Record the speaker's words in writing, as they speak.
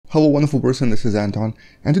Hello wonderful person, this is Anton,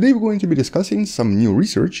 and today we're going to be discussing some new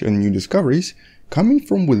research and new discoveries coming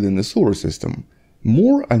from within the solar system.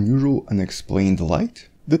 More unusual unexplained light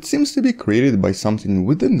that seems to be created by something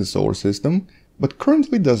within the solar system, but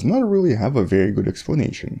currently does not really have a very good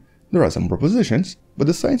explanation. There are some propositions, but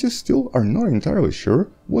the scientists still are not entirely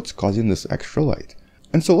sure what's causing this extra light.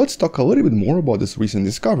 And so let's talk a little bit more about this recent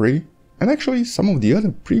discovery, and actually some of the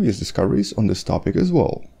other previous discoveries on this topic as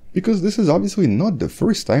well. Because this is obviously not the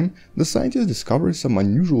first time the scientists discovered some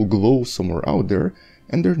unusual glow somewhere out there,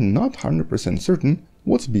 and they're not 100% certain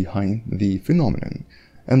what's behind the phenomenon.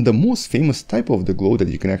 And the most famous type of the glow that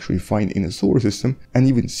you can actually find in the solar system and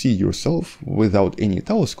even see yourself without any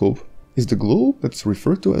telescope is the glow that's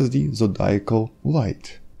referred to as the zodiacal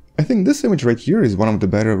light. I think this image right here is one of the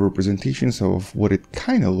better representations of what it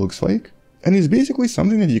kinda looks like, and it's basically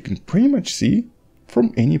something that you can pretty much see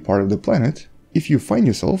from any part of the planet if you find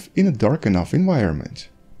yourself in a dark enough environment.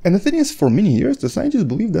 And the thing is, for many years the scientists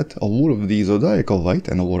believe that a lot of the zodiacal light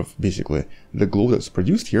and a lot of basically the glow that's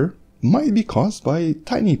produced here might be caused by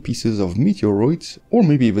tiny pieces of meteoroids or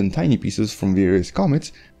maybe even tiny pieces from various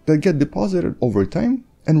comets that get deposited over time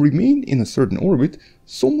and remain in a certain orbit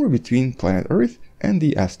somewhere between planet Earth and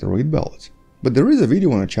the asteroid belt. But there is a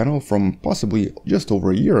video on the channel from possibly just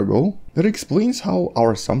over a year ago that explains how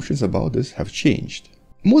our assumptions about this have changed.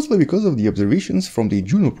 Mostly because of the observations from the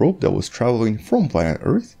Juno probe that was traveling from planet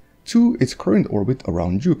Earth to its current orbit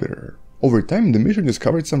around Jupiter. Over time, the mission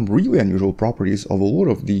discovered some really unusual properties of a lot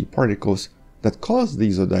of the particles that cause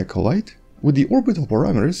the zodiacal light, with the orbital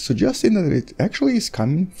parameters suggesting that it actually is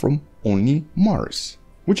coming from only Mars.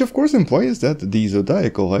 Which of course implies that the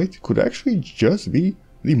zodiacal light could actually just be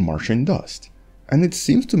the Martian dust. And it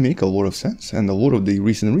seems to make a lot of sense, and a lot of the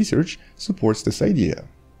recent research supports this idea.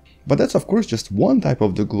 But that's of course just one type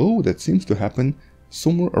of the glow that seems to happen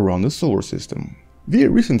somewhere around the solar system. Very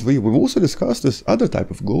recently, we've also discussed this other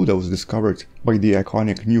type of glow that was discovered by the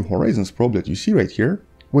iconic New Horizons probe that you see right here,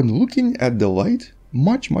 when looking at the light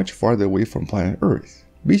much farther away from planet Earth,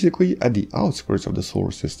 basically at the outskirts of the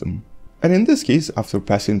solar system. And in this case, after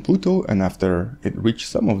passing Pluto and after it reached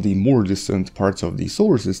some of the more distant parts of the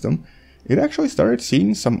solar system, it actually started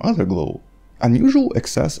seeing some other glow. Unusual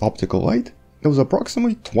excess optical light that was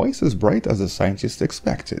approximately twice as bright as the scientists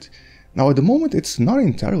expected. Now at the moment it's not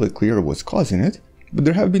entirely clear what's causing it, but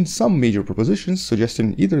there have been some major propositions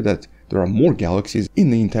suggesting either that there are more galaxies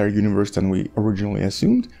in the entire universe than we originally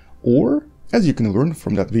assumed, or, as you can learn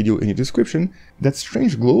from that video in the description, that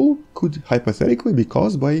strange glow could hypothetically be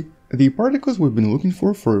caused by the particles we've been looking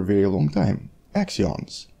for a very long time,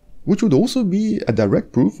 axions, which would also be a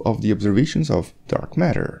direct proof of the observations of dark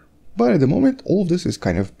matter. But at the moment all of this is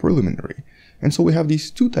kind of preliminary. And so we have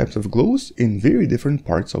these two types of glows in very different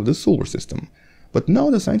parts of the solar system. But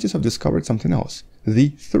now the scientists have discovered something else, the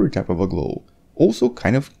third type of a glow, also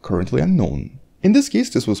kind of currently unknown. In this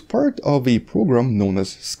case, this was part of a program known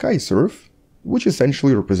as SkySurf, which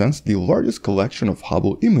essentially represents the largest collection of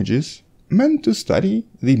Hubble images meant to study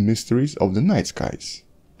the mysteries of the night skies.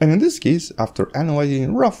 And in this case, after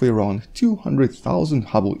analyzing roughly around 200,000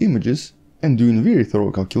 Hubble images and doing very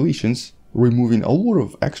thorough calculations, removing a lot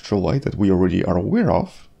of extra light that we already are aware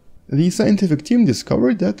of, the scientific team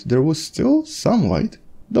discovered that there was still some light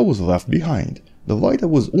that was left behind. The light that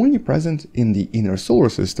was only present in the inner solar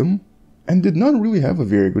system and did not really have a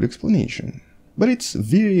very good explanation. But it's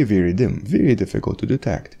very dim, very difficult to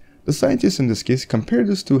detect. The scientists in this case compared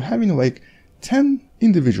this to having like 10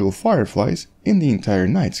 individual fireflies in the entire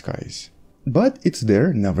night skies. But it's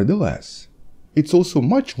there nevertheless. It's also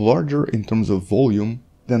much larger in terms of volume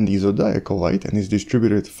than the zodiacal light and is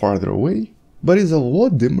distributed farther away, but is a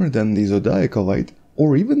lot dimmer than the zodiacal light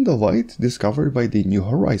or even the light discovered by the New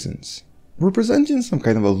Horizons, representing some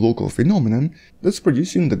kind of a local phenomenon that's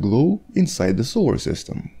producing the glow inside the solar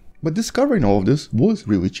system. But discovering all of this was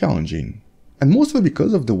really challenging, and mostly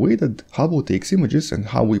because of the way that Hubble takes images and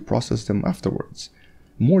how we process them afterwards.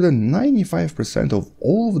 More than 95% of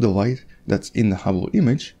all of the light that's in the Hubble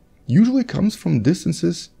image usually comes from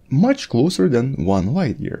distances much closer than 1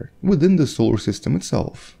 light year within the solar system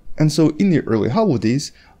itself. And so in the early Hubble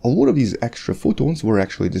days, a lot of these extra photons were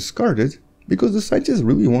actually discarded because the scientists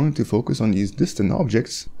really wanted to focus on these distant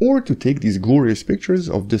objects or to take these glorious pictures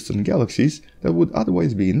of distant galaxies that would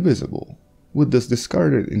otherwise be invisible, with this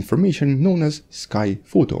discarded information known as sky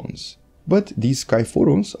photons. But these sky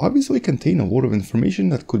photons obviously contain a lot of information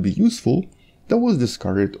that could be useful that was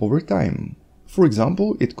discarded over time. For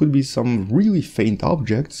example, it could be some really faint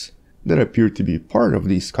objects that appeared to be part of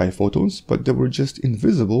these sky photons, but they were just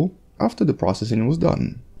invisible after the processing was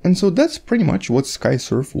done. And so that's pretty much what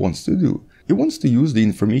SkySurf wants to do. It wants to use the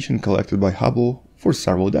information collected by Hubble for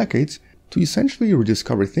several decades to essentially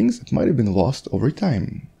rediscover things that might have been lost over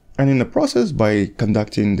time. And in the process, by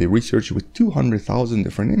conducting the research with 200,000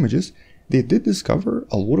 different images, they did discover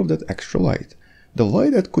a lot of that extra light. The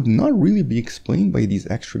light that could not really be explained by these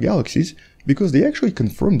extra galaxies, because they actually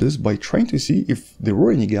confirmed this by trying to see if there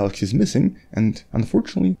were any galaxies missing, and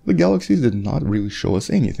unfortunately, the galaxies did not really show us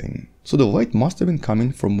anything. So the light must have been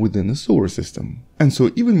coming from within the solar system. And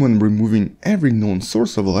so even when removing every known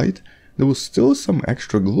source of light, there was still some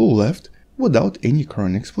extra glow left without any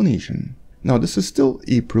current explanation. Now this is still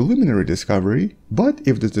a preliminary discovery, but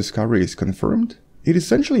if this discovery is confirmed, it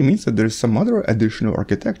essentially means that there's some other additional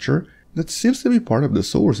architecture that seems to be part of the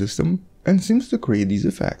solar system and seems to create these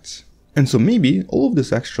effects. And so maybe all of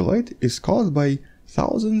this extra light is caused by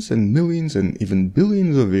thousands and millions and even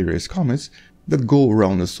billions of various comets that go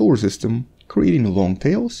around the solar system, creating long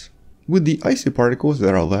tails, with the icy particles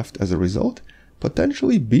that are left as a result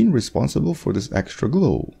potentially being responsible for this extra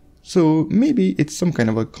glow. So maybe it's some kind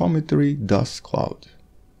of a cometary dust cloud.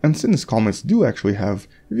 And since comets do actually have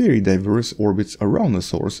very diverse orbits around the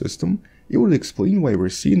solar system, it would explain why we're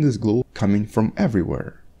seeing this glow coming from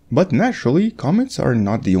everywhere. But naturally, comets are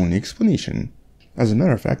not the only explanation. As a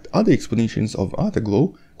matter of fact, other explanations of other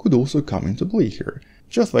glow could also come into play here.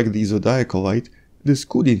 Just like the Zodiacal light, this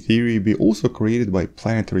could in theory be also created by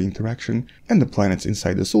planetary interaction and the planets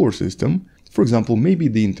inside the solar system. For example, maybe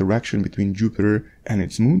the interaction between Jupiter and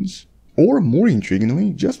its moons. Or more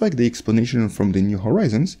intriguingly, just like the explanation from the New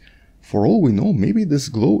Horizons, for all we know, maybe this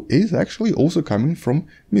glow is actually also coming from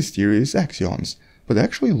mysterious axions, but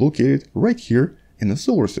actually located right here in the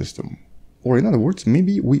solar system. Or in other words,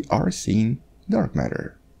 maybe we are seeing dark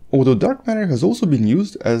matter. Although dark matter has also been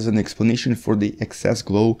used as an explanation for the excess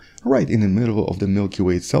glow right in the middle of the Milky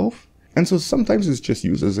Way itself, and so sometimes it's just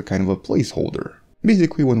used as a kind of a placeholder.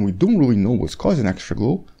 Basically, when we don't really know what's causing extra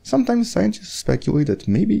glow, sometimes scientists speculate that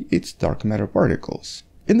maybe it's dark matter particles.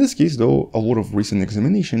 In this case though, a lot of recent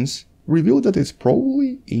examinations revealed that it's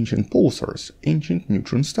probably ancient pulsars, ancient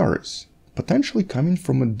neutron stars, potentially coming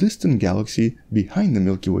from a distant galaxy behind the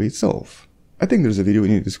Milky Way itself. I think there's a video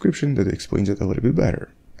in the description that explains it a little bit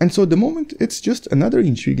better. And so at the moment, it's just another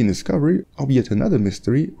intriguing discovery of yet another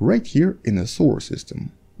mystery right here in the solar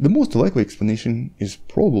system. The most likely explanation is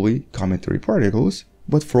probably cometary particles,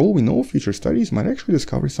 but for all we know, future studies might actually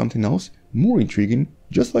discover something else more intriguing,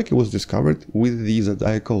 just like it was discovered with the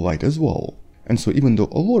Zodiacal light as well. And so even though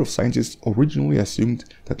a lot of scientists originally assumed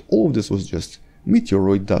that all of this was just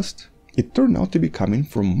meteoroid dust, it turned out to be coming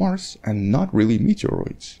from Mars and not really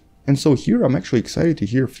meteoroids. And so here I'm actually excited to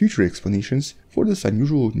hear future explanations for this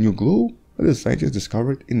unusual new glow that the scientists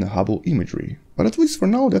discovered in the Hubble imagery. But at least for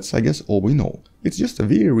now, that's I guess all we know. It's just a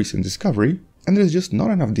very recent discovery, and there's just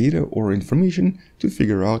not enough data or information to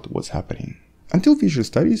figure out what's happening. Until future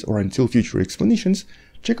studies or until future explanations,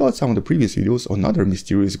 check out some of the previous videos on other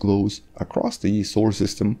mysterious glows across the solar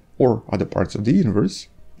system or other parts of the universe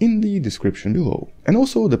in the description below. And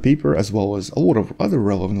also the paper as well as a lot of other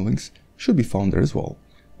relevant links should be found there as well.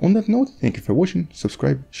 On that note, thank you for watching,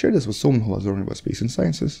 subscribe, share this with someone who loves learning about space and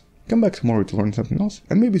sciences. Come back tomorrow to learn something else,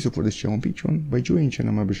 and maybe support this channel on Patreon by joining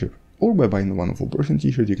channel membership, or by buying the wonderful person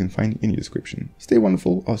t-shirt you can find in the description. Stay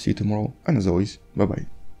wonderful, I'll see you tomorrow, and as always, bye bye.